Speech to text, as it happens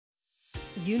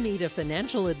You need a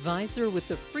financial advisor with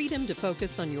the freedom to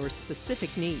focus on your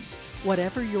specific needs.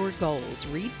 Whatever your goals,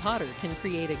 Reed Potter can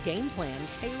create a game plan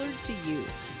tailored to you.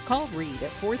 Call Reed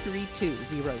at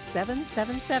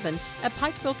 432-0777 at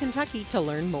Pikeville, Kentucky to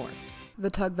learn more. The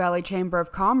Tug Valley Chamber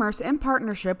of Commerce, in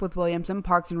partnership with Williamson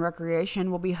Parks and Recreation,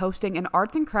 will be hosting an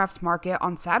arts and crafts market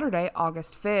on Saturday,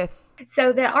 August 5th.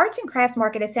 So the arts and crafts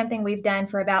market is something we've done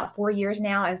for about 4 years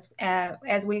now.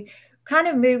 As we kind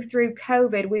of moved through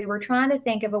COVID, we were trying to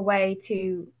think of a way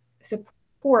to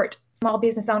support small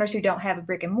business owners who don't have a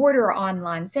brick and mortar or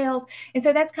online sales. And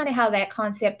so that's kind of how that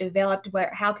concept developed,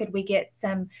 where how could we get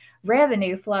some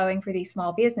revenue flowing for these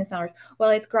small business owners? Well,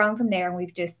 it's grown from there, and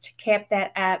we've just kept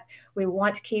that up. We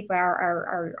want to keep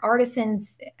our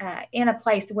artisans in a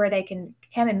place where they can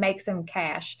come and make some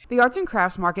cash. The Arts and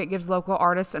Crafts Market gives local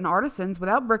artists and artisans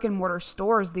without brick and mortar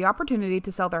stores the opportunity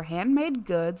to sell their handmade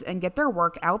goods and get their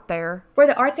work out there. For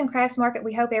the Arts and Crafts Market,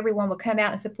 we hope everyone will come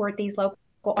out and support these local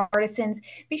artisans.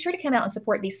 Be sure to come out and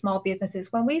support these small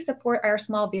businesses. When we support our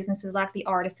small businesses like the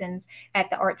artisans at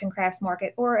the Arts and Crafts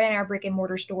Market or in our brick and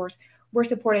mortar stores, we're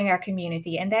supporting our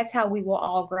community, and that's how we will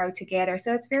all grow together.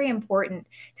 So it's very important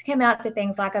to come out to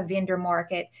things like a vendor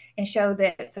market and show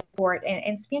that support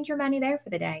and spend your money there for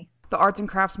the day. The Arts and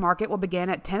Crafts Market will begin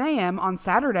at 10 a.m. on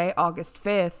Saturday, August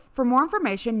 5th. For more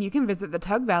information, you can visit the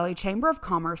Tug Valley Chamber of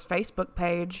Commerce Facebook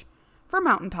page. For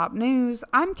Mountaintop News,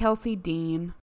 I'm Kelsey Dean.